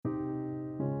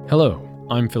Hello,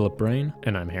 I'm Philip Brain,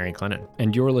 And I'm Harry Clennon.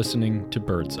 and you're listening to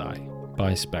Birdseye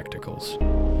by Spectacles.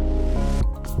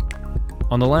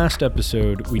 On the last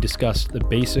episode, we discussed the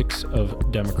basics of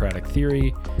democratic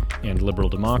theory and liberal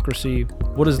democracy.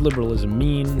 What does liberalism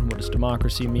mean? What does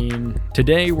democracy mean?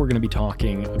 Today, we're going to be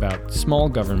talking about small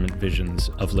government visions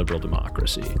of liberal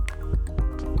democracy.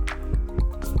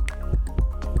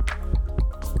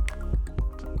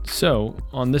 So,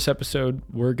 on this episode,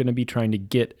 we're going to be trying to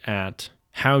get at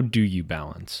how do you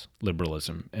balance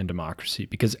liberalism and democracy?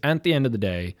 Because at the end of the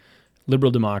day, liberal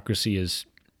democracy is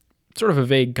sort of a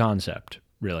vague concept,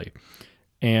 really.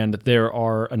 And there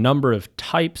are a number of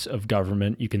types of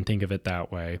government, you can think of it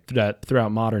that way, that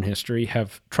throughout modern history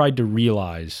have tried to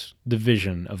realize the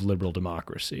vision of liberal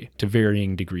democracy to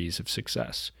varying degrees of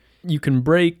success. You can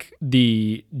break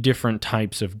the different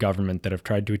types of government that have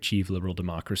tried to achieve liberal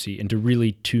democracy into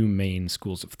really two main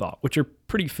schools of thought, which are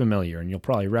pretty familiar, and you'll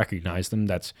probably recognize them.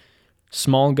 That's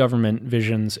small government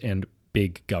visions and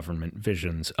big government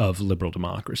visions of liberal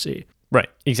democracy. Right,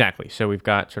 exactly. So we've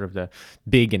got sort of the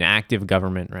big and active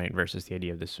government, right, versus the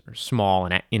idea of this sort of small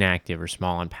and inactive or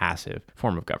small and passive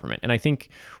form of government. And I think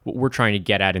what we're trying to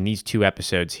get at in these two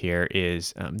episodes here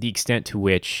is the extent to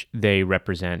which they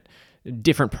represent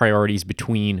different priorities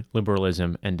between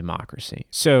liberalism and democracy.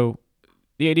 So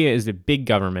the idea is that big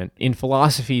government, in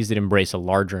philosophies that embrace a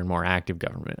larger and more active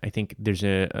government, I think there's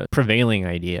a prevailing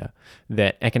idea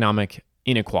that economic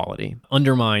inequality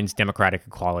undermines democratic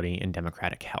equality and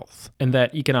democratic health. And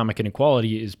that economic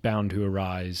inequality is bound to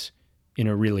arise in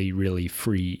a really, really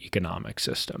free economic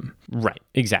system. Right,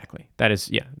 exactly. That's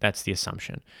the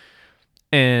assumption.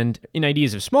 And in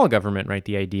ideas of small government, right,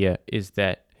 the idea is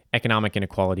that economic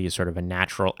inequality is sort of a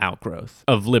natural outgrowth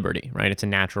of liberty, right? It's a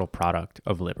natural product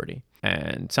of liberty.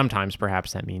 And sometimes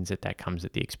perhaps that means that comes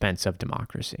at the expense of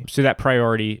democracy. So that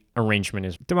priority arrangement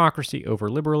is democracy over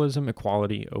liberalism,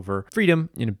 equality over freedom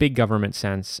in a big government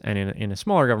sense. And in a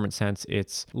smaller government sense,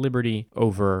 it's liberty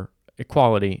over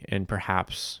equality and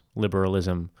perhaps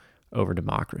liberalism over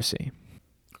democracy.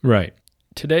 Right.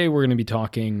 Today we're going to be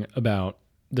talking about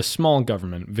the small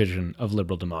government vision of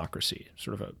liberal democracy,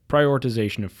 sort of a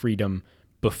prioritization of freedom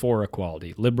before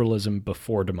equality, liberalism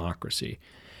before democracy.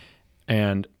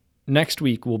 And next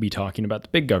week, we'll be talking about the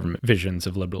big government visions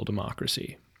of liberal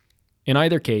democracy. In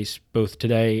either case, both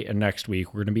today and next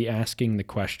week, we're going to be asking the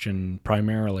question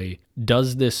primarily,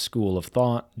 does this school of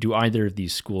thought, do either of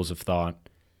these schools of thought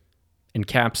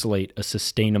encapsulate a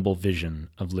sustainable vision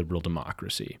of liberal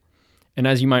democracy? And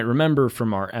as you might remember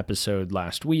from our episode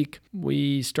last week,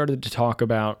 we started to talk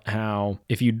about how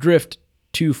if you drift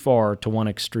too far to one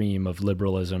extreme of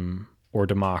liberalism or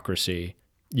democracy,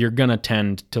 you're going to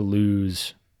tend to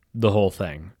lose the whole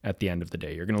thing at the end of the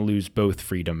day. You're going to lose both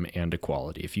freedom and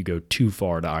equality if you go too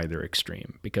far to either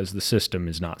extreme because the system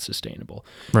is not sustainable.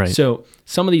 Right. So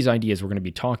some of these ideas we're going to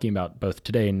be talking about both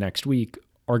today and next week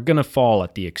are going to fall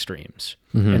at the extremes.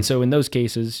 Mm-hmm. And so in those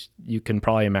cases, you can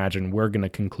probably imagine we're going to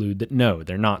conclude that no,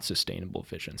 they're not sustainable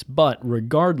visions. But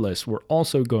regardless, we're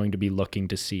also going to be looking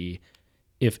to see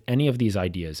if any of these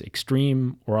ideas,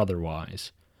 extreme or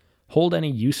otherwise, hold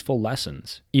any useful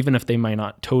lessons, even if they might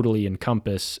not totally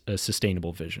encompass a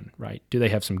sustainable vision, right? Do they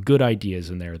have some good ideas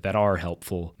in there that are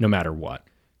helpful no matter what?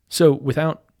 So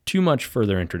without too much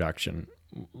further introduction,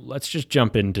 let's just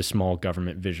jump into small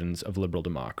government visions of liberal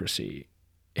democracy.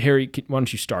 Harry, why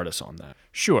don't you start us on that?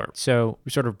 Sure. So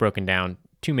we've sort of broken down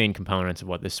two main components of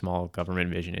what this small government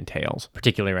vision entails,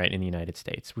 particularly right in the United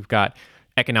States. We've got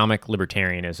economic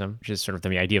libertarianism, which is sort of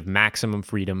the idea of maximum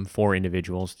freedom for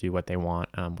individuals to do what they want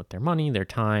with their money, their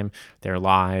time, their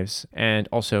lives, and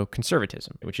also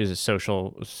conservatism, which is a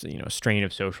social, strain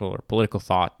of social or political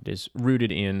thought that is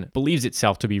believes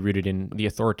itself to be rooted in the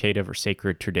authoritative or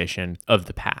sacred tradition of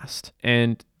the past.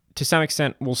 And to some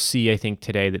extent, we'll see, I think,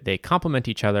 today that they complement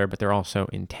each other, but they're also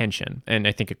in tension. And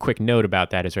I think a quick note about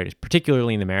that is, right,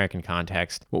 particularly in the American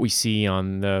context, what we see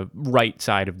on the right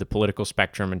side of the political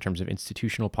spectrum in terms of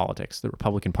institutional politics, the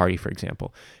Republican Party, for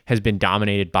example, has been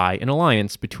dominated by an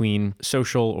alliance between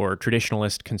social or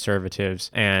traditionalist conservatives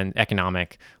and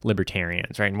economic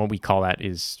libertarians, right? And what we call that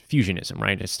is fusionism,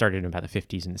 right? It started in about the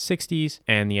 50s and the 60s,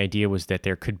 and the idea was that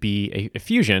there could be a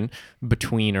fusion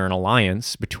between, or an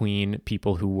alliance between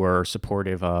people who were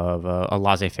supportive of a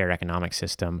laissez-faire economic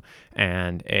system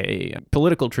and a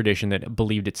political tradition that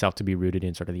believed itself to be rooted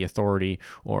in sort of the authority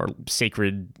or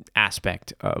sacred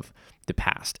aspect of the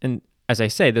past. And as I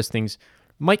say, those things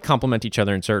might complement each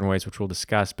other in certain ways, which we'll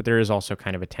discuss, but there is also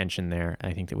kind of a tension there,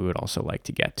 I think, that we would also like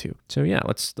to get to. So yeah,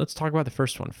 let's talk about the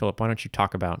first one. Philip, why don't you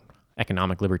talk about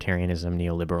economic libertarianism,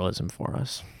 neoliberalism for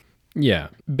us? Yeah.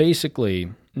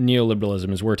 Basically,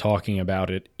 neoliberalism, as we're talking about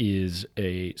it, is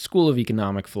a school of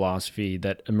economic philosophy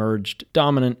that emerged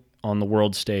dominant on the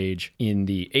world stage in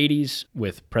the 80s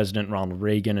with President Ronald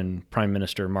Reagan and Prime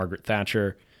Minister Margaret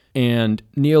Thatcher. And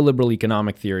neoliberal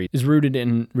economic theory is rooted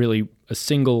in really a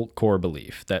single core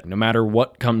belief that no matter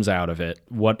what comes out of it,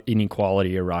 what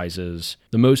inequality arises,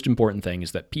 the most important thing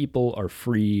is that people are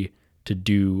free to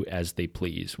do as they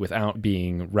please without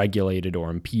being regulated or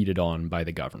impeded on by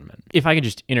the government. If I could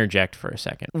just interject for a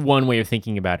second, one way of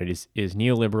thinking about it is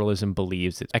neoliberalism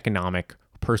believes that economic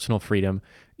personal freedom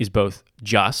is both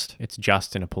just, it's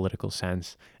just in a political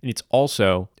sense, and it's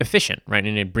also efficient, right?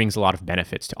 And it brings a lot of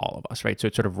benefits to all of us, right? So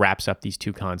it sort of wraps up these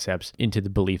two concepts into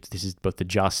the belief that this is both the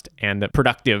just and the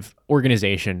productive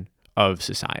organization of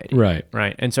society. Right.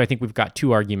 Right. And so I think we've got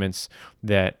two arguments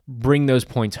that bring those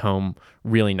points home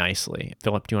really nicely.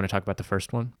 Philip, do you want to talk about the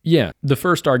first one? Yeah. The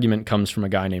first argument comes from a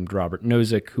guy named Robert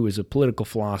Nozick, who is a political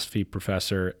philosophy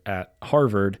professor at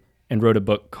Harvard and wrote a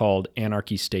book called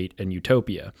Anarchy, State, and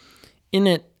Utopia. In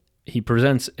it, he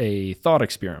presents a thought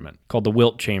experiment called the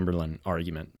Wilt-Chamberlain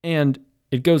argument. And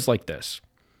it goes like this.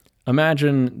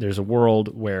 Imagine there's a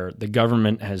world where the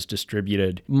government has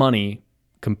distributed money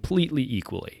completely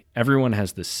equally. Everyone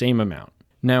has the same amount.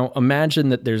 Now imagine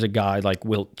that there's a guy like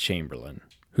Wilt Chamberlain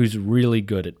who's really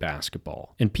good at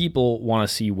basketball, and people want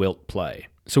to see Wilt play.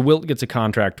 So Wilt gets a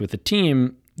contract with a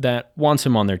team that wants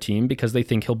him on their team because they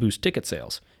think he'll boost ticket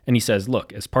sales. And he says,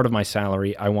 look, as part of my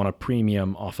salary, I want a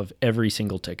premium off of every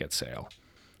single ticket sale.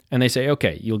 And they say,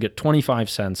 okay, you'll get 25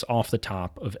 cents off the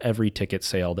top of every ticket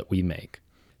sale that we make.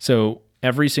 So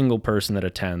every single person that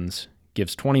attends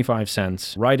gives 25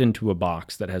 cents right into a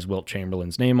box that has Wilt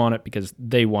Chamberlain's name on it because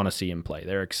they want to see him play.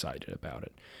 They're excited about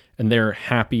it. And they're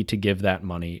happy to give that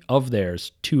money of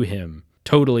theirs to him,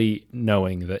 totally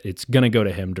knowing that it's going to go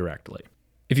to him directly.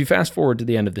 If you fast forward to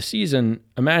the end of the season,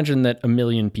 imagine that 1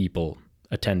 million people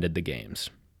attended the games.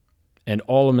 And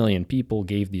all 1 million people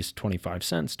gave these 25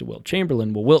 cents to Wilt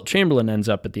Chamberlain. Well, Wilt Chamberlain ends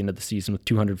up at the end of the season with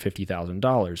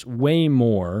 $250,000, way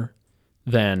more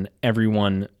than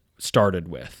everyone started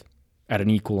with, at an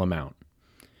equal amount.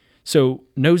 So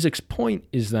Nozick's point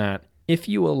is that if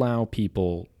you allow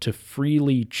people to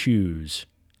freely choose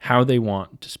how they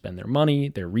want to spend their money,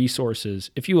 their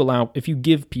resources, if you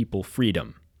give people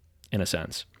freedom, in a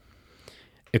sense,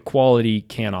 equality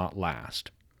cannot last.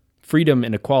 Freedom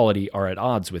and equality are at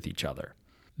odds with each other.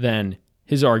 Then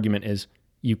his argument is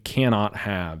you cannot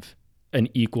have an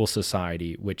equal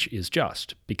society which is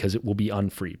just, because it will be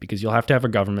unfree, because you'll have to have a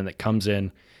government that comes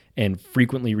in and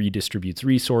frequently redistributes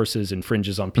resources,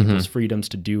 infringes on people's freedoms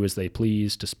to do as they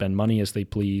please, to spend money as they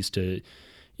please, to,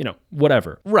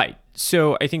 whatever. Right.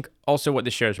 So I think also what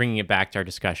this shows, bringing it back to our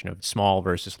discussion of small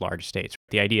versus large states,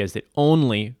 the idea is that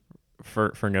only,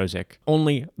 for Nozick,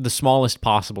 only the smallest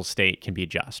possible state can be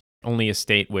just. Only a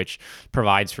state which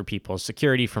provides for people's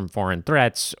security from foreign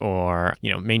threats or,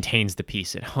 maintains the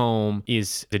peace at home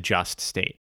is the just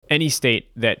state. Any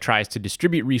state that tries to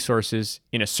distribute resources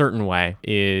in a certain way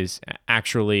is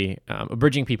actually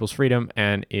abridging people's freedom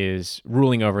and is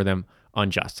ruling over them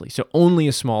unjustly. So only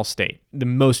a small state, the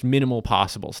most minimal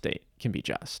possible state, can be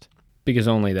just. Because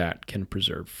only that can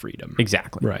preserve freedom.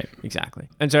 Exactly. Right. Exactly.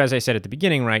 And so as I said at the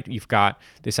beginning, right, you've got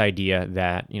this idea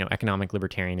that, economic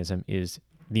libertarianism is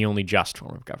the only just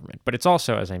form of government. But it's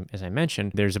also, as I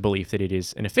mentioned, there's a belief that it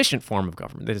is an efficient form of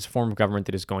government, that it's a form of government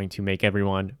that is going to make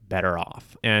everyone better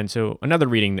off. And so another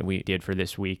reading that we did for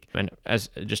this week, and as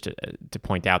just to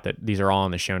point out that these are all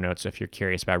in the show notes, so if you're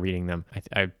curious about reading them,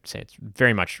 I'd say it's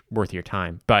very much worth your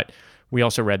time. But we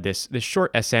also read this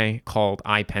short essay called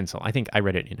I, Pencil. I think I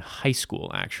read it in high school,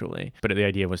 actually. But the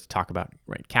idea was to talk about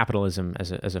capitalism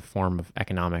as a form of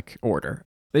economic order.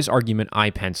 This argument, I,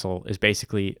 Pencil, is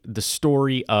basically the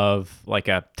story of like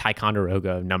a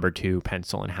Ticonderoga No. 2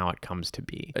 pencil and how it comes to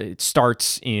be. It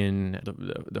starts in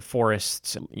the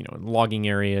forests, logging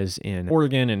areas in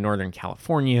Oregon and Northern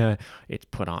California. It's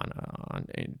put on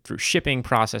through shipping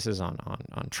processes on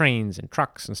trains and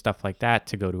trucks and stuff like that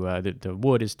to go to the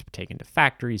wood is taken to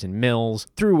factories and mills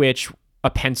through which a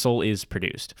pencil is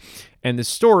produced. And the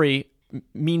story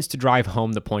means to drive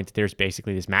home the point that there's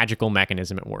basically this magical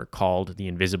mechanism at work called the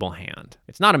invisible hand.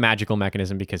 It's not a magical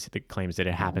mechanism because it claims that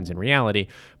it happens in reality,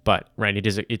 but right,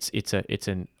 it's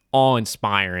an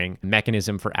awe-inspiring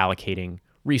mechanism for allocating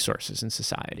resources in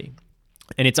society.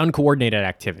 And it's uncoordinated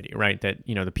activity, right? That,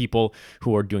 the people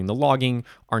who are doing the logging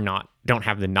are not don't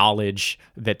have the knowledge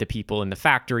that the people in the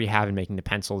factory have in making the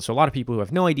pencils. So a lot of people who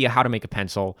have no idea how to make a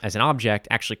pencil as an object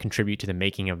actually contribute to the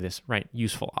making of this, right,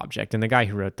 useful object. And the guy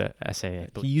who wrote the essay,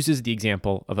 he uses the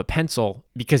example of a pencil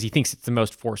because he thinks it's the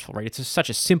most forceful, right? It's such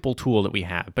a simple tool that we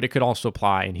have, but it could also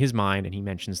apply in his mind, and he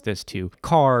mentions this to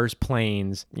cars,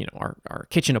 planes, our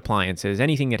kitchen appliances,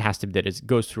 anything that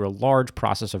goes through a large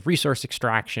process of resource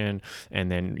extraction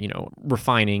and then,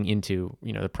 refining into,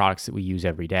 the products that we use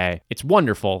every day. It's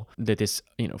wonderful that this,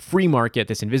 free market,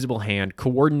 this invisible hand,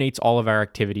 coordinates all of our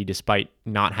activity despite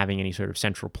not having any sort of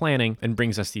central planning and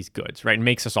brings us these goods, right? And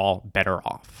makes us all better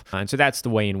off. And so that's the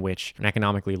way in which an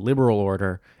economically liberal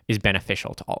order is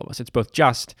beneficial to all of us. It's both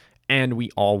just and we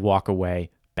all walk away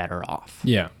better off.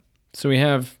 Yeah. So we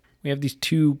have these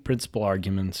two principal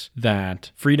arguments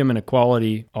that freedom and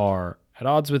equality are at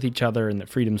odds with each other and that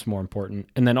freedom's more important.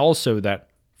 And then also that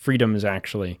freedom is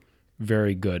actually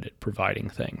very good at providing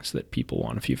things that people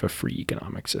want if you have a free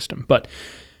economic system.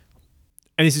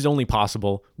 And this is only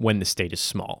possible when the state is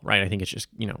small, right? I think it's just,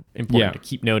 important to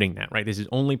keep noting that, right? This is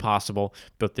only possible,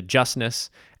 both the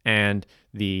justness and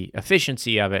the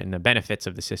efficiency of it and the benefits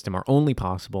of the system are only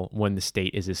possible when the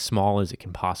state is as small as it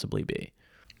can possibly be.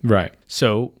 Right.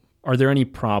 So are there any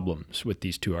problems with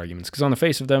these two arguments? Because on the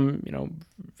face of them,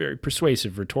 very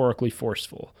persuasive, rhetorically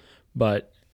forceful,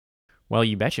 but... Well,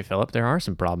 you betcha, Philip. There are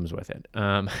some problems with it.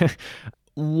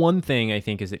 One thing I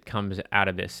think is that comes out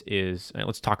of this is,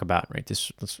 let's talk about, right,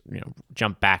 this, let's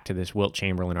jump back to this Wilt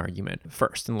Chamberlain argument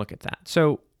first and look at that.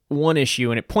 So one issue,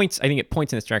 and I think it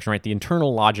points in this direction, right? The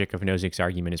internal logic of Nozick's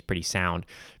argument is pretty sound,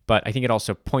 but I think it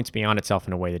also points beyond itself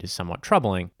in a way that is somewhat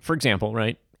troubling. For example,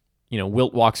 right,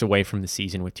 Wilt walks away from the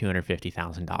season with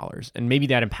 $250,000, and maybe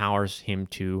that empowers him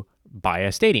to buy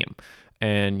a stadium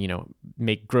and,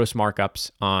 make gross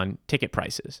markups on ticket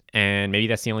prices. And maybe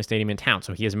that's the only stadium in town.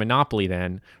 So he has a monopoly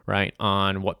then, right,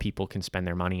 on what people can spend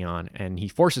their money on. And he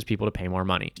forces people to pay more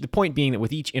money. The point being that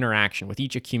with each interaction, with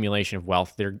each accumulation of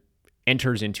wealth, there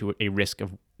enters into a risk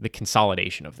of the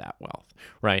consolidation of that wealth,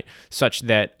 right? Such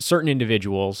that certain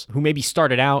individuals who maybe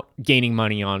started out gaining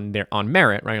money on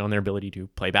merit, right, on their ability to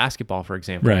play basketball, for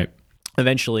example, right,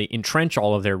 eventually entrench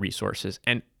all of their resources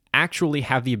and actually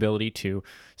have the ability to,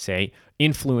 say,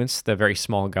 influence the very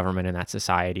small government in that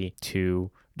society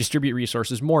to distribute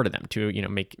resources more to them, to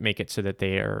make it so that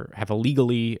they have a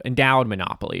legally endowed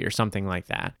monopoly or something like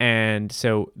that. And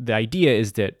so the idea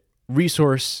is that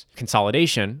resource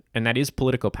consolidation, and that is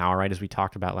political power, right? As we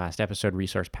talked about last episode,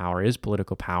 resource power is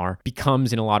political power,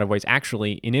 becomes in a lot of ways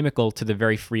actually inimical to the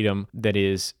very freedom that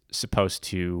is supposed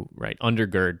to, right,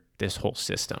 undergird this whole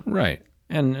system. Right.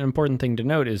 And an important thing to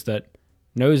note is that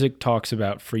Nozick talks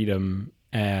about freedom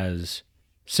as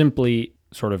simply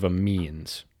sort of a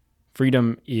means.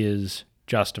 Freedom is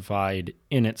justified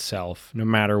in itself, no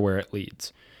matter where it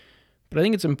leads. But I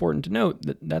think it's important to note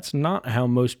that that's not how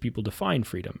most people define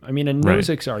freedom. I mean, in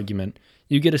Nozick's argument,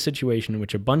 you get a situation in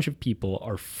which a bunch of people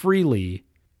are freely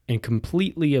and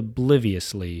completely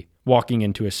obliviously walking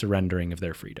into a surrendering of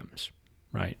their freedoms,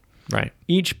 right? Right.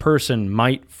 Each person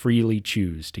might freely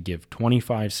choose to give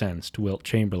 25 cents to Wilt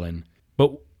Chamberlain,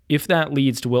 but if that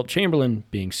leads to Wilt Chamberlain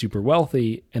being super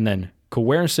wealthy and then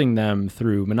coercing them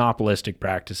through monopolistic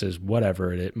practices,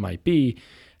 whatever it might be,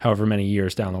 however many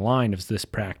years down the line of this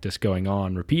practice going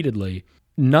on repeatedly,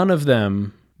 none of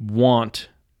them want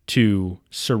to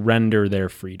surrender their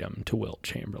freedom to Wilt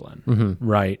Chamberlain,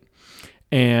 right?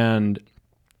 And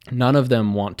none of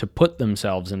them want to put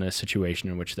themselves in a situation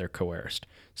in which they're coerced.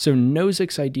 So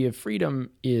Nozick's idea of freedom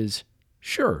is,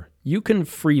 sure, you can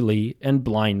freely and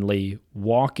blindly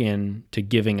walk in to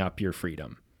giving up your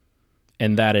freedom,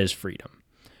 and that is freedom.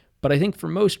 But I think for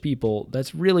most people,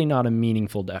 that's really not a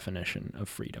meaningful definition of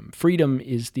freedom. Freedom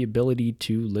is the ability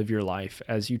to live your life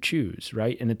as you choose,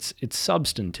 right? And it's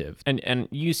substantive. And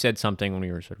you said something when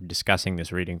we were sort of discussing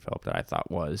this reading, Philip, that I thought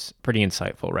was pretty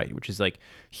insightful, right? Which is like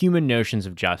human notions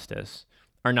of justice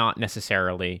are not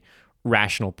necessarily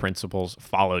rational principles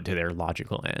followed to their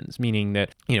logical ends, meaning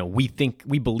that,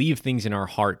 we believe things in our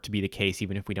heart to be the case,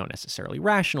 even if we don't necessarily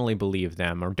rationally believe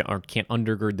them or can't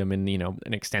undergird them in,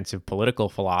 an extensive political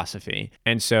philosophy.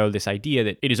 And so this idea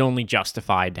that it is only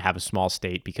justified to have a small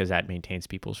state because that maintains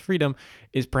people's freedom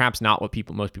is perhaps not what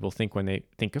most people think when they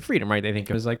think of freedom, right? They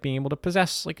think of it as like being able to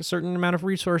possess like a certain amount of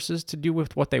resources to do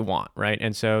with what they want, right?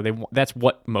 And so that's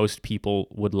what most people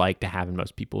would like to have and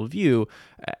most people view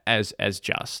as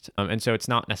just. And so it's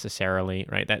not necessarily,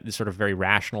 right, that this sort of very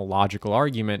rational, logical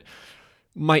argument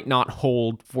might not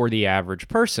hold for the average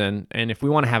person. And if we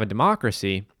want to have a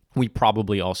democracy, we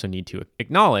probably also need to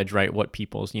acknowledge, right, what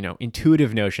people's,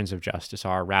 intuitive notions of justice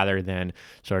are, rather than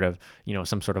sort of,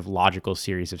 some sort of logical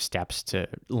series of steps to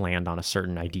land on a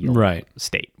certain ideal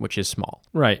state, which is small.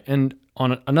 Right. And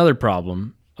on another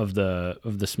problem of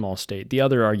the small state, the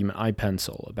other argument I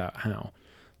pencil about how,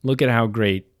 look at how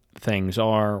great things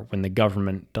are when the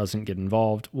government doesn't get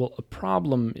involved. Well, a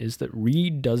problem is that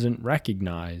Reed doesn't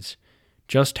recognize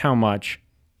just how much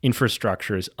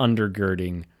infrastructure is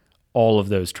undergirding all of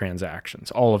those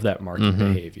transactions, all of that market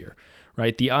behavior,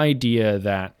 right? The idea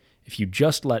that if you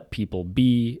just let people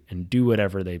be and do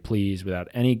whatever they please without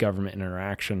any government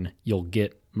interaction, you'll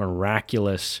get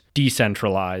miraculous,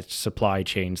 decentralized supply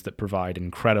chains that provide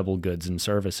incredible goods and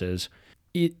services.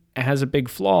 It has a big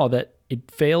flaw that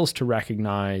it fails to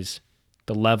recognize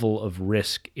the level of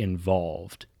risk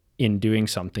involved in doing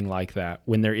something like that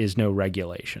when there is no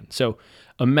regulation. So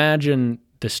imagine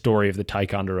the story of the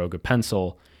Ticonderoga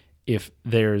pencil. If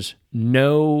there's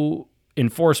no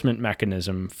enforcement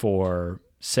mechanism for,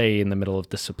 say, in the middle of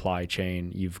the supply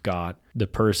chain, you've got the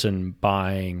person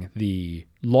buying the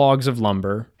logs of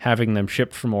lumber, having them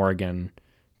shipped from Oregon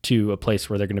to a place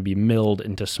where they're going to be milled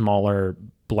into smaller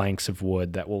blanks of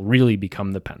wood that will really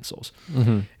become the pencils.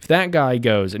 If that guy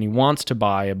goes and he wants to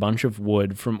buy a bunch of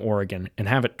wood from Oregon and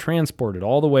have it transported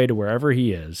all the way to wherever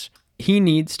he is, he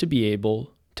needs to be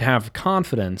able to have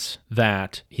confidence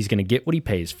that he's going to get what he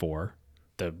pays for.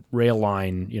 The rail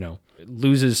line,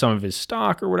 loses some of his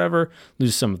stock or whatever,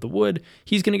 loses some of the wood,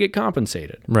 he's going to get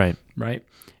compensated. Right.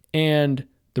 And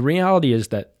the reality is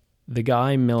that the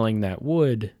guy milling that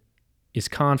wood is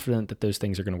confident that those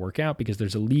things are going to work out because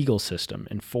there's a legal system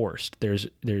enforced. There's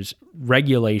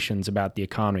regulations about the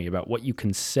economy, about what you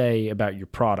can say about your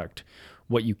product,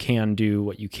 what you can do,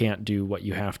 what you can't do, what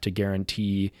you have to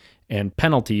guarantee, and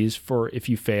penalties for if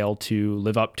you fail to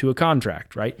live up to a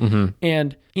contract, right?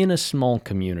 And in a small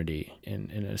community, in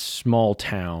a small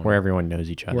town, where everyone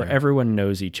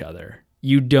knows each other,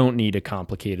 you don't need a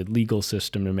complicated legal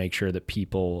system to make sure that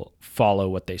people follow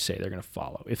what they say they're going to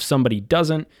follow. If somebody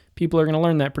doesn't, people are going to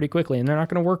learn that pretty quickly, and they're not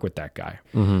going to work with that guy.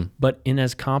 But in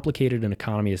as complicated an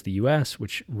economy as the U.S.,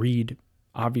 which Reed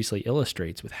obviously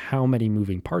illustrates with how many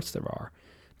moving parts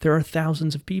there are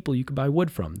thousands of people you could buy wood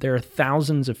from. There are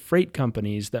thousands of freight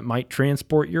companies that might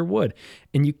transport your wood.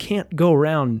 And you can't go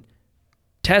around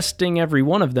testing every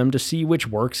one of them to see which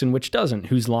works and which doesn't,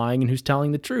 who's lying and who's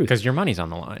telling the truth. Because your money's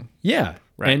on the line. Yeah.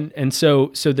 Right. And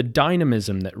so the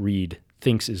dynamism that Reed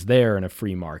thinks is there in a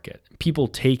free market, people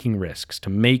taking risks to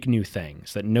make new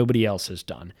things that nobody else has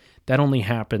done, that only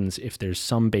happens if there's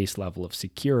some base level of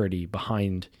security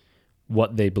behind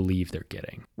what they believe they're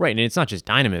getting. Right. And it's not just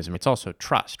dynamism, it's also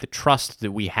trust. The trust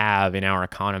that we have in our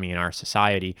economy and our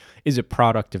society is a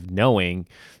product of knowing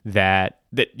that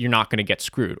you're not going to get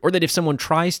screwed, or that if someone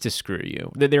tries to screw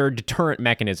you, that there are deterrent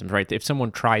mechanisms, right? That if someone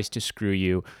tries to screw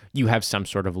you, you have some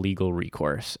sort of legal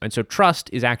recourse. And so trust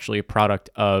is actually a product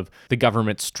of the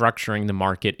government structuring the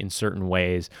market in certain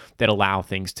ways that allow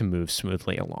things to move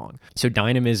smoothly along. So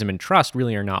dynamism and trust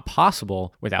really are not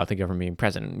possible without the government being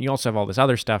present. And you also have all this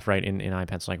other stuff, right, in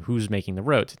iPencil, like who's making the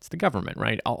roads? It's the government,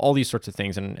 right? All these sorts of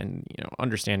things, and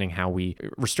understanding how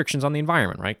restrictions on the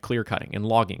environment, right? Clear cutting and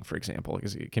logging, for example,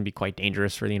 because it can be quite dangerous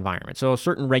for the environment. So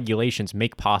certain regulations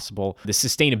make possible the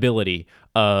sustainability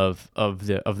of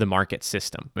the market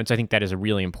system. And so I think that is a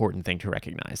really important thing to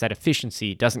recognize. That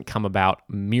efficiency doesn't come about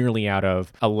merely out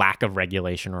of a lack of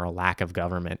regulation or a lack of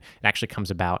government. It actually comes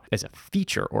about as a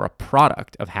feature or a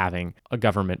product of having a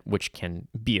government which can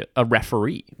be a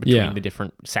referee between the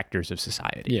different sectors of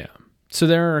society. Yeah. So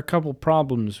there are a couple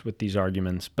problems with these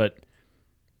arguments, but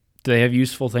do they have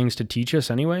useful things to teach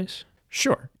us anyways?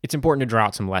 Sure. It's important to draw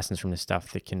out some lessons from this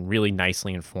stuff that can really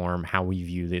nicely inform how we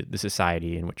view the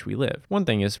society in which we live. One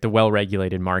thing is the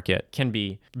well-regulated market can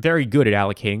be very good at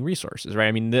allocating resources, right?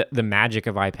 I mean, the magic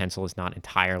of iPencil is not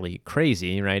entirely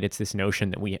crazy, right? It's this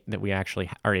notion that we actually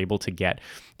are able to get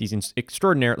these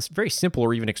extraordinary, very simple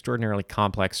or even extraordinarily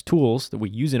complex tools that we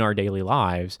use in our daily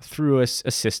lives through a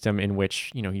system in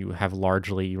which, you have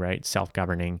largely, right,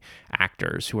 self-governing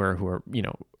actors who are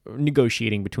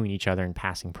negotiating between each other and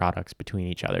passing products between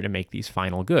each other to make these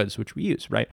final goods, which we use,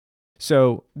 right?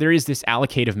 So there is this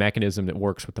allocative mechanism that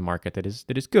works with the market that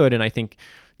is good. And I think,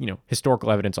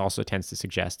 historical evidence also tends to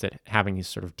suggest that having this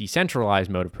sort of decentralized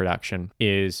mode of production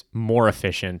is more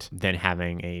efficient than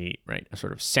having a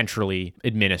sort of centrally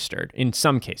administered. In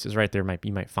some cases, right,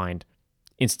 you might find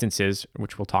instances,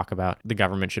 which we'll talk about, the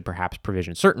government should perhaps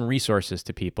provision certain resources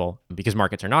to people because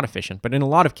markets are not efficient. But in a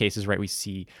lot of cases, right, we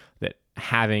see that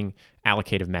having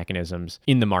allocative mechanisms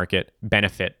in the market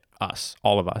benefit us,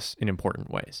 all of us, in important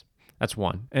ways. That's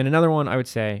one. And another one I would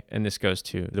say, and this goes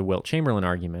to the Wilt Chamberlain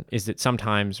argument, is that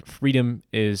sometimes freedom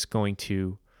is going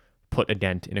to put a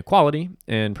dent in equality,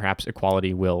 and perhaps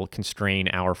equality will constrain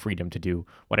our freedom to do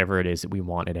whatever it is that we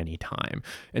want at any time.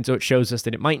 And so it shows us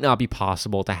that it might not be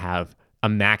possible to have a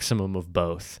maximum of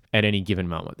both at any given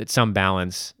moment, that some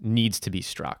balance needs to be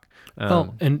struck.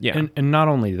 And not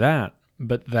only that,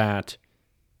 but that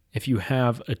if you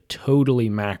have a totally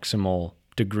maximal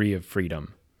degree of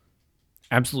freedom,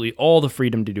 absolutely all the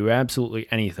freedom to do absolutely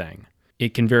anything,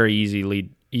 it can very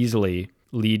easily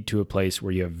lead to a place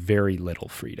where you have very little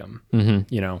freedom,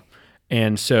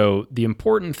 And so the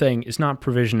important thing is not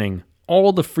provisioning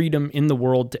all the freedom in the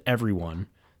world to everyone.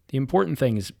 The important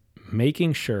thing is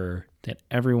making sure that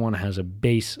everyone has a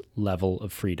base level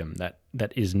of freedom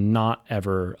that is not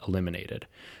ever eliminated,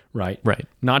 right? Right.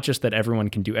 Not just that everyone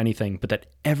can do anything, but that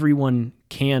everyone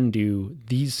can do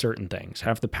these certain things,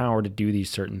 have the power to do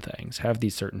these certain things, have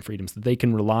these certain freedoms that they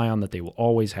can rely on, that they will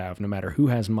always have, no matter who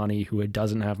has money, who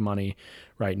doesn't have money,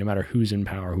 right? No matter who's in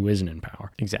power, who isn't in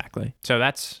power. Exactly. So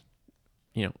that's,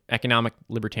 economic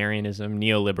libertarianism,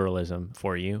 neoliberalism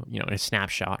for you, a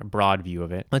snapshot, a broad view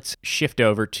of it. Let's shift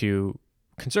over to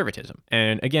conservatism.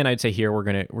 And again, I'd say here we're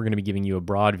gonna be giving you a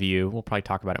broad view. We'll probably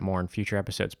talk about it more in future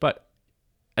episodes, but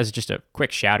as just a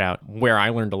quick shout out, where I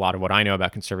learned a lot of what I know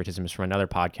about conservatism is from another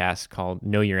podcast called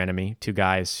Know Your Enemy. Two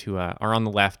guys who are on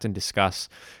the left and discuss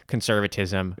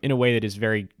conservatism in a way that is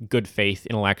very good faith,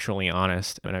 intellectually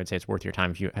honest. And I would say it's worth your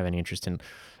time if you have any interest in,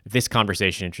 if this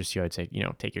conversation interests you, I'd say,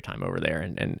 take your time over there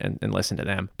and listen to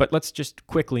them. But let's just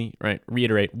quickly,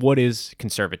 reiterate, what is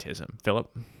conservatism? Philip?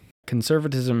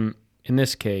 Conservatism, in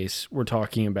this case, we're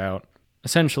talking about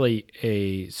essentially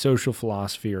a social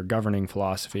philosophy or governing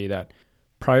philosophy that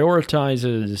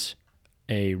prioritizes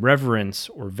a reverence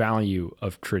or value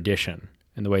of tradition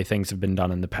and the way things have been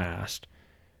done in the past,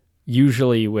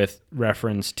 usually with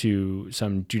reference to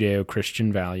some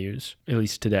Judeo-Christian values, at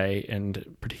least today, and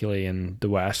particularly in the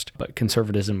West. But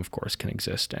conservatism, of course, can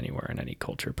exist anywhere in any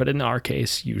culture. But in our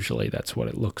case, usually that's what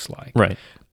it looks like. Right.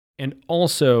 And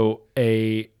also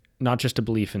not just a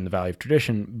belief in the value of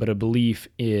tradition, but a belief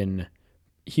in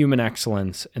human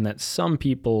excellence, and that some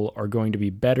people are going to be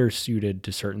better suited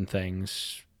to certain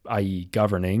things, i.e.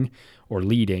 governing or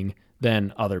leading,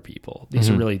 than other people. These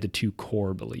are really the two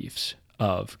core beliefs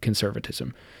of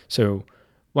conservatism. So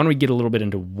why don't we get a little bit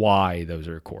into why those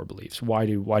are core beliefs? Why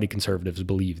do conservatives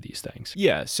believe these things?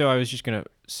 Yeah, so I was just going to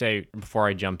say, before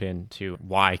I jump into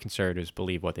why conservatives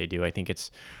believe what they do, I think it's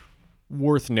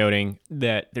worth noting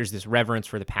that there's this reverence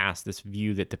for the past, this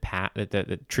view that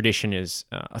the tradition is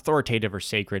authoritative or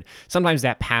sacred. Sometimes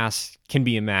that past can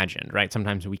be imagined, right?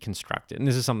 Sometimes we construct it, and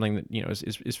this is something that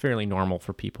is fairly normal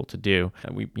for people to do.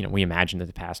 We imagine that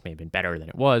the past may have been better than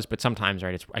it was, but sometimes,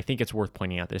 right? I think it's worth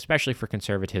pointing out that, especially for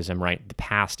conservatism, right, the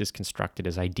past is constructed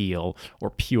as ideal or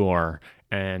pure,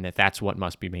 and that's what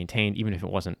must be maintained, even if it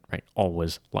wasn't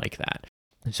always like that.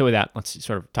 So with that, let's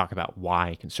sort of talk about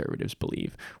why conservatives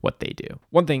believe what they do.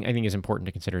 One thing I think is important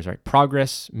to consider is,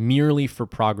 progress merely for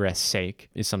progress' sake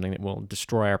is something that will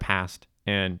destroy our past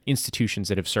and institutions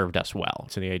that have served us well.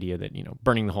 So the idea that,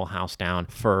 burning the whole house down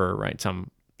for, some,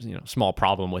 small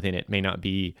problem within it may not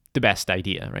be the best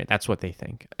idea, right? That's what they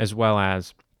think. As well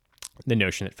as the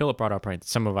notion that Philip brought up, right?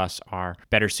 Some of us are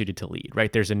better suited to lead,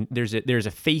 right? There's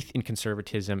a faith in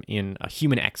conservatism in a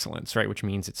human excellence, right? Which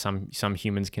means that some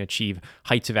humans can achieve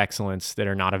heights of excellence that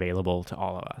are not available to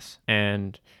all of us.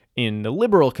 And in the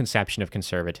liberal conception of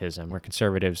conservatism, where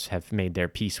conservatives have made their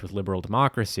peace with liberal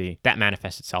democracy, that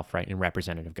manifests itself, in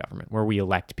representative government, where we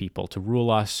elect people to rule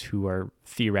us who are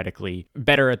theoretically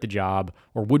better at the job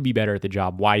or would be better at the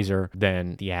job, wiser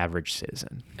than the average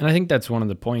citizen. And I think that's one of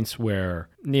the points where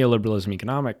neoliberalism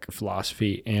economic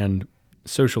philosophy and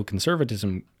social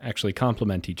conservatism actually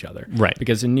complement each other. Right.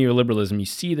 Because in neoliberalism, you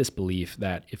see this belief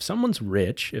that if someone's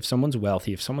rich, if someone's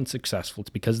wealthy, if someone's successful, it's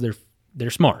because they're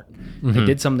smart. They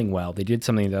did something well. They did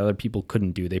something that other people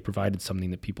couldn't do. They provided something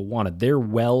that people wanted. They're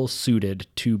well suited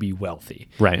to be wealthy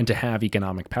and to have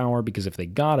economic power, because if they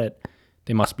got it,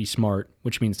 they must be smart,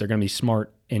 which means they're going to be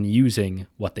smart in using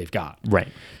what they've got. Right.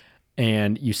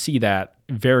 And you see that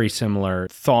very similar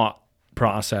thought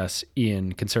process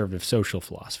in conservative social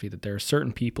philosophy, that there are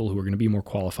certain people who are going to be more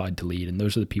qualified to lead, and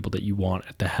those are the people that you want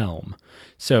at the helm.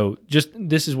 So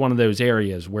this is one of those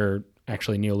areas where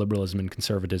actually neoliberalism and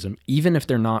conservatism, even if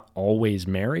they're not always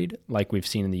married, like we've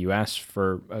seen in the U.S.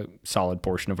 for a solid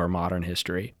portion of our modern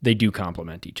history, they do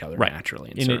complement each other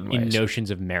naturally in certain ways. In notions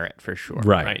of merit, for sure.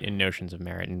 Right. In notions of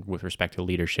merit and with respect to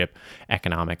leadership,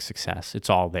 economic success, it's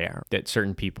all there. That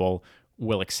certain people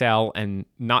will excel, and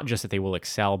not just that they will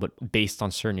excel, but based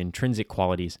on certain intrinsic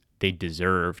qualities, they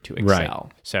deserve to excel.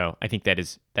 Right. So I think that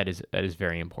is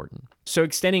very important. So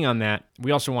extending on that,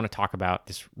 we also want to talk about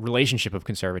this relationship of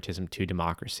conservatism to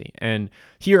democracy. And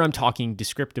here I'm talking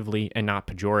descriptively and not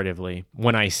pejoratively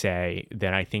when I say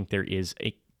that I think there is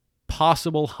a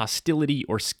possible hostility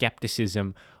or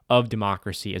skepticism of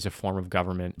democracy as a form of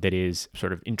government that is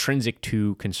sort of intrinsic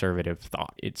to conservative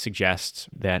thought. It suggests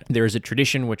that there is a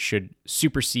tradition which should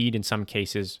supersede, in some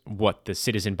cases, what the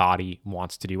citizen body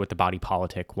wants to do, what the body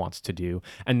politic wants to do.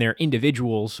 And there are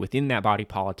individuals within that body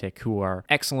politic who are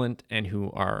excellent and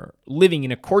who are living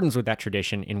in accordance with that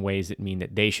tradition in ways that mean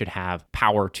that they should have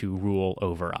power to rule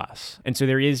over us. And so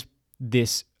there is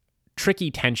this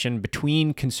tricky tension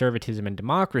between conservatism and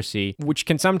democracy, which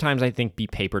can sometimes, I think, be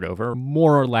papered over,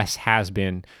 more or less has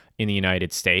been in the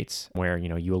United States, where,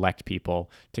 you elect people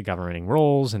to governing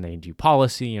roles and they do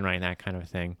policy and that kind of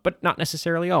thing, but not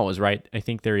necessarily always, right? I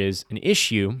think there is an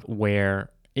issue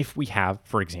where if we have,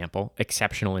 for example,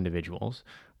 exceptional individuals,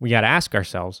 we got to ask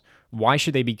ourselves, why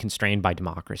should they be constrained by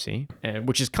democracy,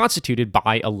 which is constituted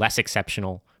by a less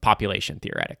exceptional population,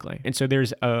 theoretically? And so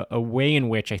there's a way in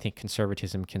which I think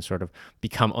conservatism can sort of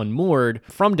become unmoored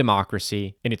from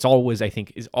democracy. And it's always, I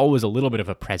think, is always a little bit of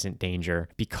a present danger,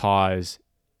 because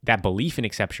that belief in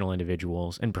exceptional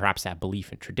individuals and perhaps that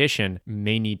belief in tradition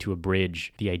may need to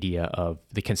abridge the idea of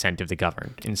the consent of the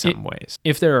governed in some ways.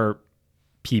 If there are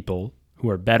people who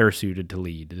are better suited to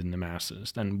lead than the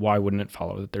masses, then why wouldn't it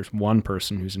follow that there's one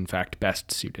person who's in fact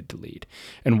best suited to lead?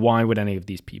 And why would any of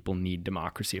these people need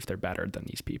democracy if they're better than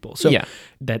these people? So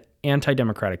that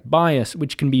anti-democratic bias,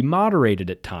 which can be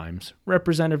moderated at times,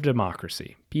 representative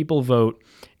democracy. People vote,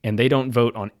 and they don't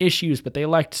vote on issues, but they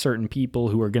elect certain people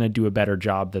who are going to do a better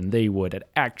job than they would at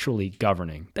actually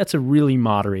governing. That's a really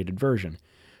moderated version.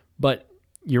 But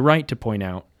you're right to point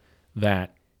out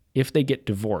that if they get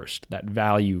divorced, that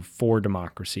value for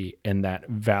democracy and that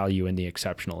value in the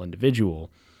exceptional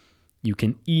individual, you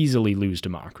can easily lose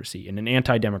democracy. And an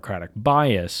anti-democratic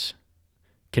bias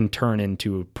can turn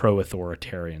into a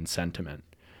pro-authoritarian sentiment.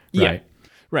 Right? Yeah.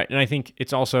 Right. And I think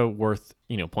it's also worth,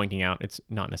 pointing out, it's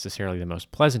not necessarily the most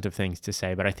pleasant of things to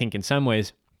say, but I think in some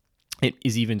ways it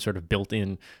is even sort of built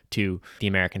in to the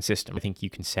American system. I think you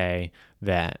can say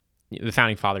that the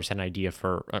founding fathers had an idea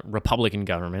for a Republican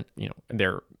government.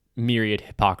 Their myriad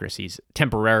hypocrisies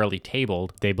temporarily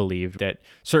tabled. They believed that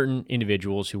certain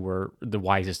individuals who were the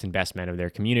wisest and best men of their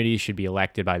communities should be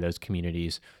elected by those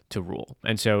communities to rule.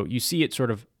 And so you see it sort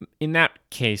of, in that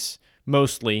case,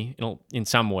 mostly, in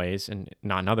some ways and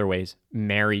not in other ways,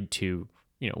 married to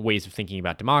ways of thinking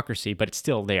about democracy, but it's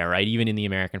still there, right? Even in the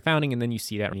American founding. And then you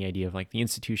see that in the idea of the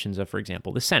institutions of, for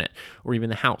example, the Senate or even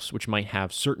the House, which might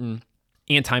have certain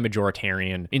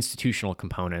anti-majoritarian institutional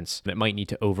components that might need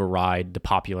to override the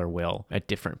popular will at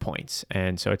different points.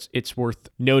 And so it's worth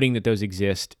noting that those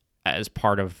exist as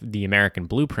part of the American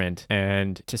blueprint,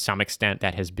 and to some extent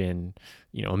that has been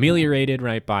ameliorated,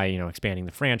 right, by expanding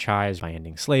the franchise, by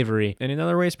ending slavery, and in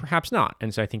other ways perhaps not.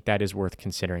 And so I think that is worth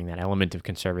considering, that element of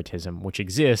conservatism which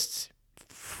exists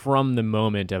from the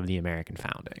moment of the American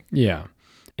founding. Yeah.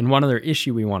 And one other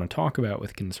issue we want to talk about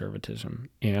with conservatism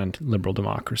and liberal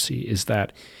democracy is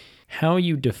that how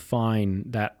you define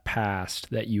that past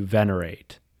that you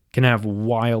venerate can have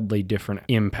wildly different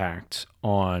impacts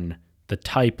on the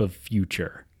type of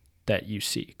future that you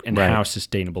seek and how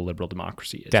sustainable liberal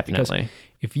democracy is. Definitely. Because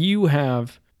if you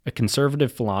have a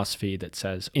conservative philosophy that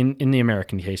says, in the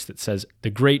American case, that says the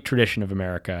great tradition of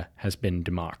America has been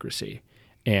democracy,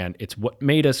 and it's what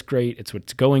made us great, it's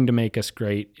what's going to make us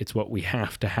great, it's what we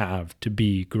have to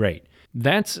be great.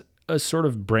 That's a sort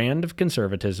of brand of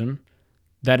conservatism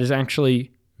that is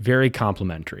actually very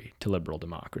complementary to liberal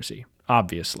democracy,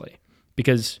 obviously.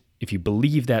 Because if you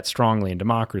believe that strongly in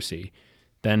democracy,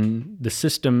 then the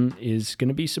system is going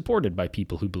to be supported by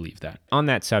people who believe that. On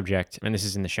that subject, and this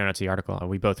is in the show notes of the article,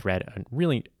 we both read a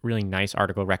really, really nice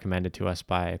article recommended to us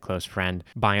by a close friend,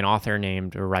 by an author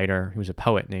named, a writer who's a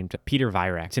poet named Peter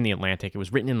Vireck. It's in The Atlantic. It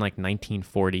was written in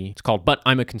 1940. It's called But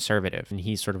I'm a Conservative. And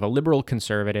he's sort of a liberal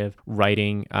conservative,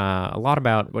 writing a lot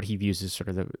about what he views as sort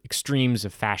of the extremes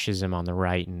of fascism on the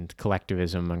right and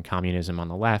collectivism and communism on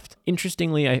the left.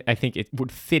 Interestingly, I think it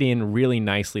would fit in really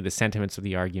nicely, the sentiments of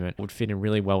the argument would fit in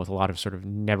really well with a lot of sort of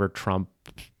never Trump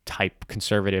type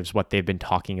conservatives, what they've been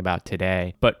talking about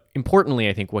today. But importantly,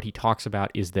 I think what he talks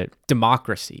about is that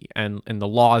democracy and the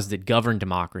laws that govern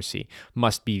democracy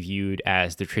must be viewed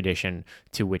as the tradition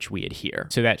to which we adhere.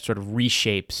 So that sort of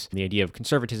reshapes the idea of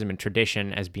conservatism and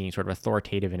tradition as being sort of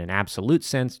authoritative in an absolute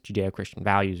sense, Judeo-Christian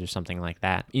values or something like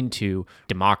that, into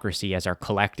democracy as our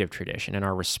collective tradition and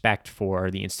our respect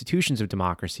for the institutions of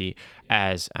democracy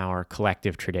as our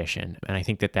collective tradition. And I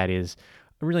think that is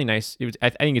a really nice. It was. I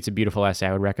think it's a beautiful essay.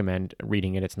 I would recommend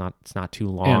reading it. It's not too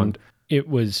long. And it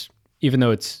was, even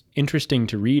though it's interesting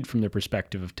to read from the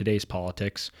perspective of today's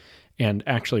politics, and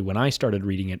actually when I started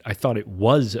reading it, I thought it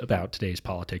was about today's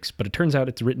politics, but it turns out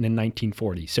it's written in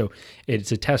 1940. So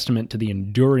it's a testament to the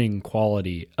enduring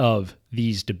quality of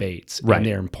these debates and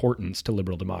their importance to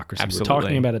liberal democracy. Absolutely. We're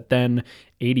talking about it then,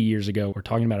 80 years ago. We're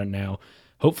talking about it now.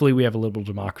 Hopefully we have a liberal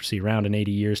democracy around in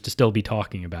 80 years to still be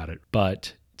talking about it.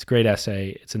 But it's a great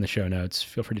essay. It's in the show notes.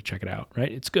 Feel free to check it out,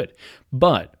 right? It's good.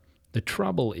 But the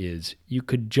trouble is you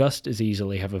could just as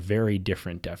easily have a very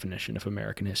different definition of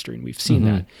American history, and we've seen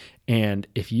that. And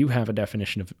if you have a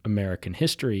definition of American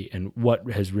history and what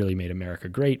has really made America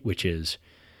great, which is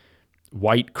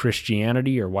white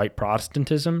Christianity or white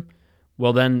Protestantism,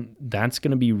 well, then that's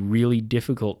going to be really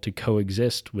difficult to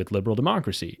coexist with liberal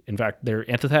democracy. In fact, they're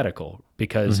antithetical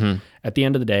because at the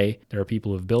end of the day, there are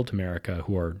people who have built America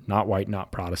who are not white,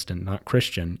 not Protestant, not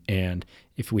Christian. And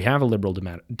if we have a liberal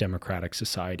democratic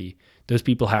society, those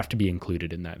people have to be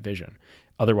included in that vision.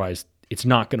 Otherwise, it's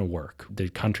not going to work. The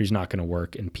country's not going to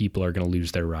work, and people are going to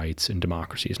lose their rights, and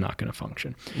democracy is not going to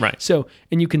function. Right. So,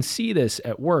 and you can see this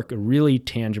at work, a really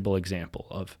tangible example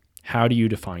of how do you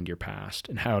define your past,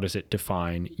 and how does it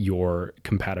define your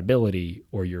compatibility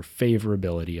or your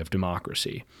favorability of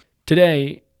democracy?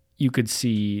 Today, you could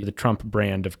see the Trump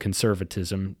brand of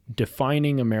conservatism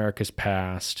defining America's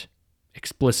past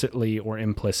explicitly or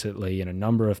implicitly in a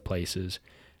number of places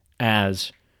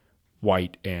as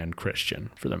white and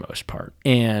Christian for the most part.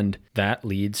 And that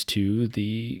leads to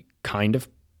the kind of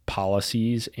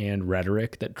policies and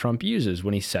rhetoric that Trump uses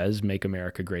when he says, make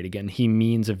America great again. He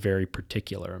means a very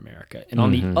particular America. And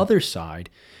on the other side,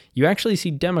 you actually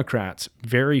see Democrats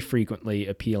very frequently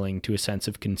appealing to a sense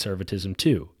of conservatism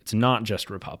too. It's not just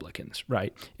Republicans,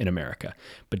 right, in America,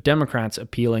 but Democrats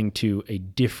appealing to a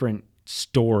different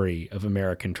story of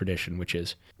American tradition, which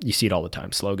is, you see it all the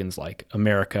time, slogans like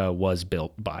America was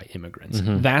built by immigrants.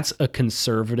 That's a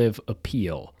conservative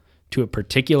appeal to a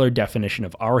particular definition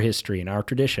of our history and our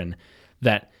tradition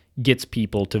that gets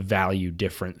people to value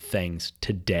different things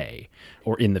today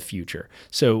or in the future.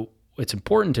 So it's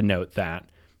important to note that,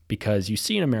 because you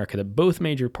see in America that both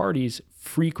major parties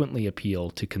frequently appeal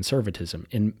to conservatism.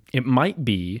 And it might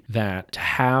be that to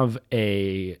have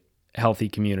a healthy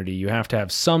community, you have to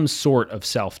have some sort of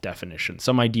self-definition,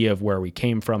 some idea of where we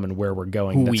came from and where we're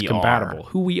going that's compatible,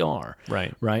 who we are.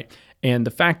 Right. And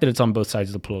the fact that it's on both sides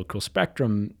of the political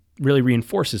spectrum really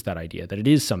reinforces that idea that it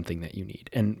is something that you need.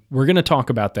 And we're going to talk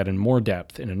about that in more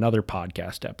depth in another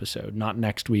podcast episode, not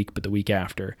next week, but the week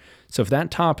after. So if that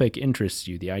topic interests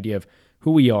you, the idea of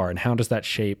who we are and how does that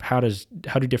shape, how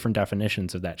do different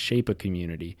definitions of that shape a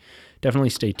community,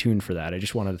 definitely stay tuned for that. I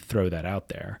just wanted to throw that out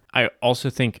there. I also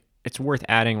think it's worth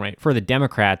adding, right, for the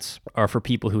Democrats, or for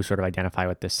people who sort of identify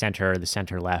with the center or the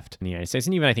center left in the United States,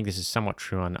 and even I think this is somewhat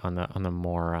true on the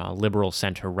more liberal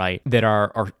center right, that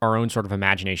our own sort of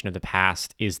imagination of the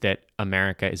past is that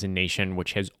America is a nation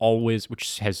which has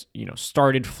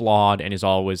started flawed and is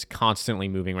always constantly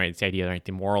moving, right? It's the idea, right,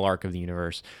 the moral arc of the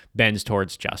universe bends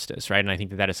towards justice, right? And I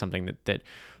think that is something that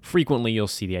frequently you'll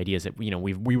see the ideas that,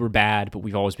 we were bad, but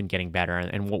we've always been getting better.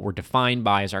 And what we're defined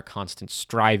by is our constant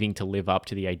striving to live up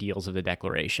to the ideals of the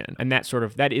Declaration. And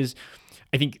that is,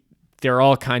 I think, there are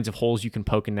all kinds of holes you can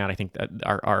poke in that. I think that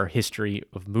our history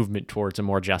of movement towards a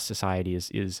more just society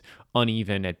is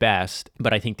uneven at best.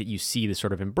 But I think that you see the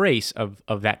sort of embrace of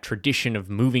that tradition of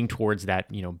moving towards that,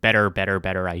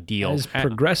 better ideal. As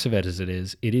progressive as it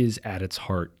is at its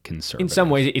heart conservative. In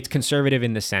some ways, it's conservative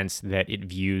in the sense that it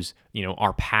views,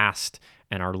 our past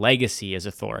and our legacy as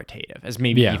authoritative, as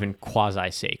maybe even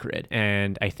quasi-sacred.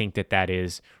 And I think that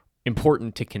is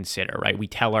important to consider, right? We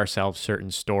tell ourselves certain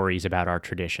stories about our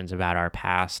traditions, about our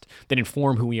past, that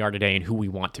inform who we are today and who we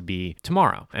want to be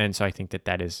tomorrow. And so I think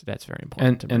that's very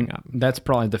important to bring up. That's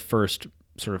probably the first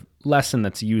sort of lesson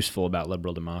that's useful about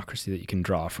liberal democracy that you can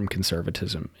draw from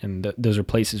conservatism. And those are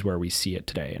places where we see it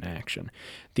today in action.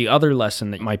 The other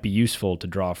lesson that might be useful to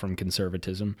draw from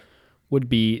conservatism would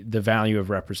be the value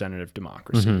of representative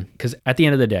democracy. Because at the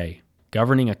end of the day,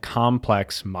 governing a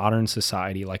complex modern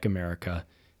society like America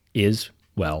is,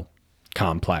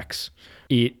 complex.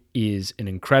 It is an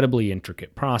incredibly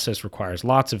intricate process, requires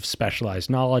lots of specialized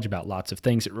knowledge about lots of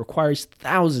things. It requires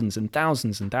thousands and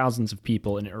thousands and thousands of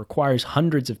people, and it requires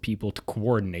hundreds of people to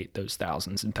coordinate those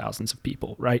thousands and thousands of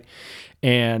people, right?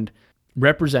 And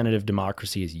representative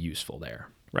democracy is useful there.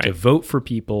 Right. To vote for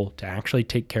people to actually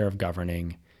take care of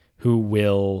governing, who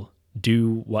will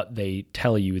do what they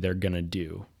tell you they're going to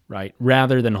do, right?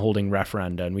 Rather than holding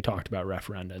referenda, and we talked about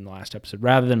referenda in the last episode,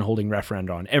 rather than holding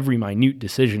referenda on every minute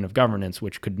decision of governance,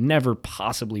 which could never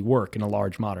possibly work in a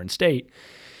large modern state,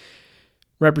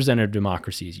 representative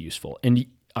democracy is useful. And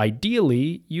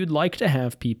ideally, you'd like to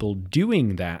have people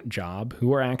doing that job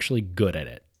who are actually good at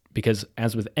it. Because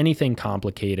as with anything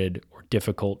complicated or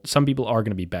difficult, some people are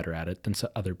going to be better at it than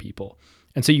other people.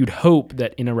 And so you'd hope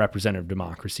that in a representative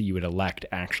democracy, you would elect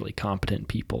actually competent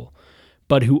people,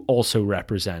 but who also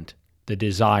represent the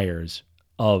desires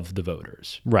of the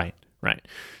voters. Right.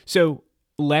 So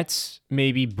let's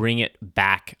maybe bring it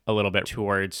back a little bit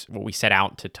towards what we set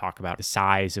out to talk about, the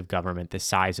size of government, the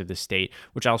size of the state,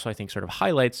 which also I think sort of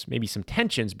highlights maybe some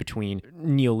tensions between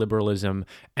neoliberalism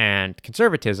and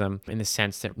conservatism, in the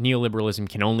sense that neoliberalism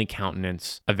can only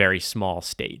countenance a very small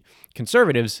state.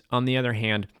 Conservatives, on the other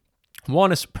hand,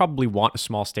 probably want a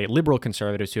small state. Liberal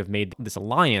conservatives who have made this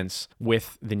alliance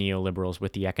with the neoliberals,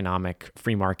 with the economic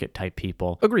free market type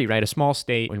people, agree, right? A small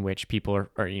state in which people are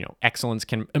excellence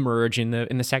can emerge in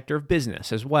the sector of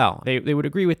business as well. They would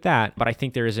agree with that, but I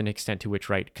think there is an extent to which,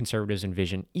 right, conservatives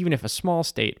envision, even if a small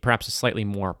state, perhaps a slightly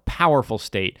more powerful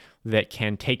state that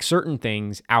can take certain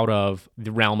things out of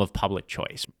the realm of public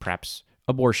choice, perhaps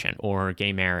abortion or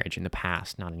gay marriage in the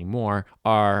past, not anymore,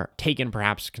 are taken.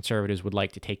 Perhaps conservatives would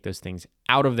like to take those things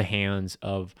out of the hands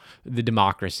of the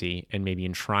democracy and maybe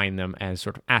enshrine them as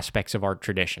sort of aspects of our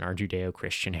tradition, our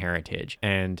Judeo-Christian heritage.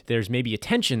 And there's maybe a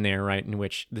tension there, right, in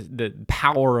which the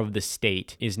power of the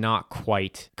state is not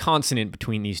quite consonant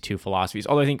between these two philosophies.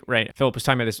 Although I think, right, Philip was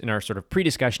talking about this in our sort of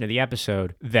pre-discussion of the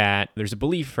episode, that there's a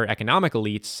belief for economic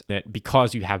elites that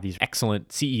because you have these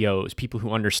excellent CEOs, people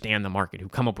who understand the market, who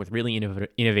come up with really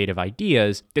innovative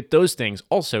ideas, that those things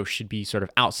also should be sort of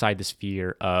outside the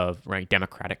sphere of, right,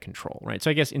 democratic control, right? So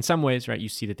I guess in some ways, right, you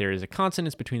see that there is a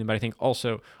consonance between them, but I think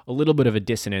also a little bit of a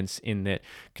dissonance in that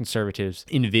conservatives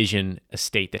envision a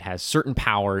state that has certain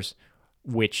powers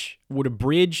which would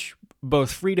abridge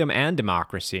both freedom and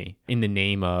democracy in the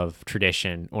name of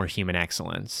tradition or human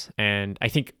excellence. And I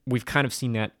think we've kind of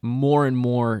seen that more and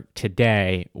more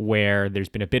today, where there's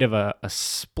been a bit of a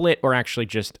split, or actually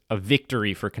just a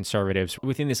victory for conservatives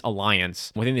within this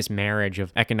alliance, within this marriage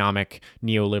of economic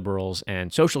neoliberals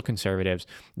and social conservatives.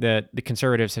 The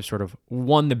conservatives have sort of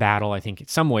won the battle, I think, in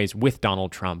some ways with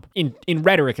Donald Trump, in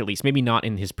rhetoric at least, maybe not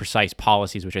in his precise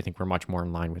policies, which I think were much more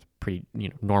in line with pretty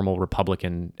normal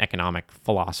Republican economic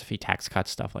philosophy, tax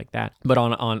cuts, stuff like that. But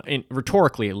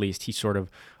rhetorically, at least, he sort of,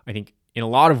 I think, in a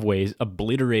lot of ways,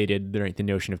 obliterated the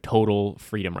notion of total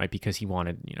freedom, right? Because he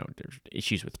wanted, there's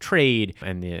issues with trade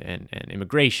and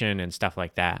immigration and stuff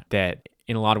like that. That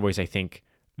in a lot of ways, I think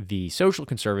the social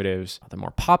conservatives, the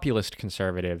more populist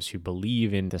conservatives who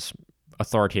believe in this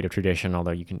authoritative tradition,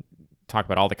 although you can talk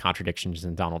about all the contradictions,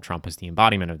 and Donald Trump is the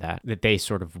embodiment of that they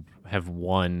sort of have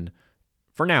won,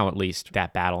 for now at least,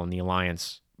 that battle in the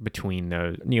alliance between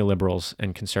the neoliberals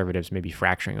and conservatives, maybe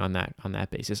fracturing on that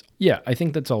basis. Yeah, I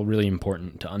think that's all really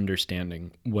important to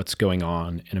understanding what's going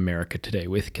on in America today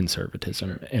with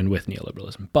conservatism and with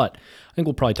neoliberalism. But I think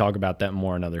we'll probably talk about that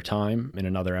more another time, in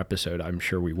another episode. I'm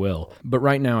sure we will. But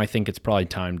right now, I think it's probably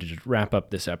time to just wrap up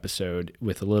this episode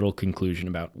with a little conclusion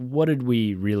about what did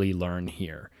we really learn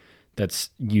here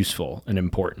that's useful and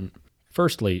important.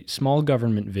 Firstly, small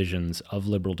government visions of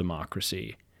liberal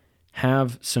democracy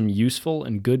have some useful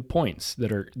and good points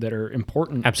that are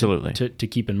important Absolutely. To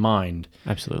keep in mind.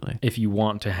 Absolutely. If you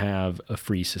want to have a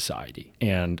free society,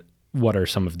 and what are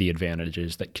some of the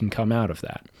advantages that can come out of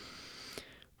that.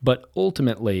 But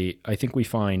ultimately, I think we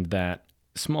find that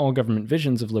small government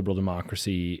visions of liberal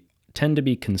democracy tend to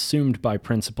be consumed by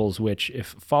principles which, if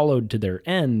followed to their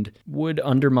end, would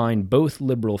undermine both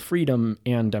liberal freedom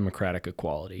and democratic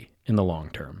equality in the long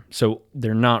term. So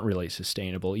they're not really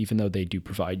sustainable, even though they do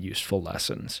provide useful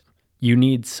lessons. You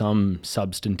need some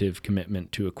substantive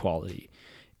commitment to equality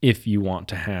if you want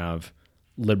to have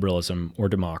liberalism or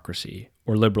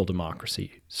liberal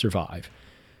democracy survive.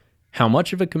 How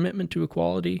much of a commitment to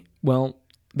equality? Well,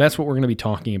 that's what we're going to be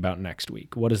talking about next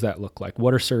week. What does that look like?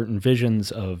 What are certain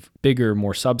visions of bigger,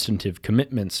 more substantive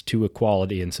commitments to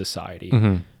equality in society?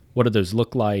 Mm-hmm. What do those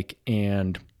look like,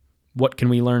 and what can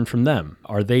we learn from them?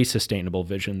 Are they sustainable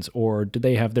visions, or do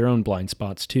they have their own blind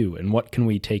spots too? And what can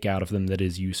we take out of them that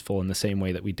is useful in the same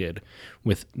way that we did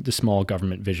with the small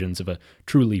government visions of a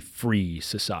truly free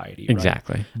society? Right?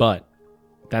 Exactly. But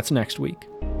that's next week.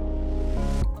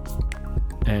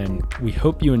 And we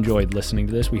hope you enjoyed listening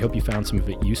to this. We hope you found some of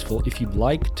it useful. If you'd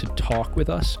like to talk with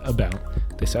us about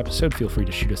this episode, feel free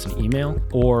to shoot us an email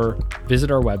or visit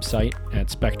our website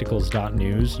at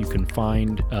spectacles.news. You can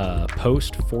find a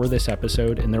post for this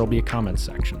episode, and there will be a comments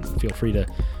section. Feel free to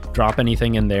Drop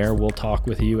anything in there. We'll talk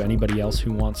with you. Anybody else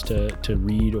who wants to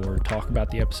read or talk about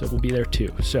the episode will be there too.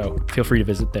 So feel free to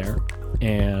visit there.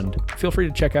 And feel free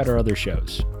to check out our other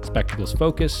shows. Spectacles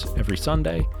Focus every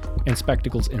Sunday and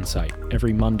Spectacles Insight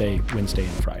every Monday, Wednesday,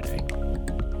 and Friday.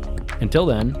 Until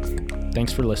then,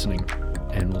 thanks for listening,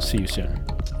 and we'll see you soon.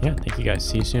 Yeah, thank you guys.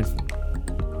 See you soon.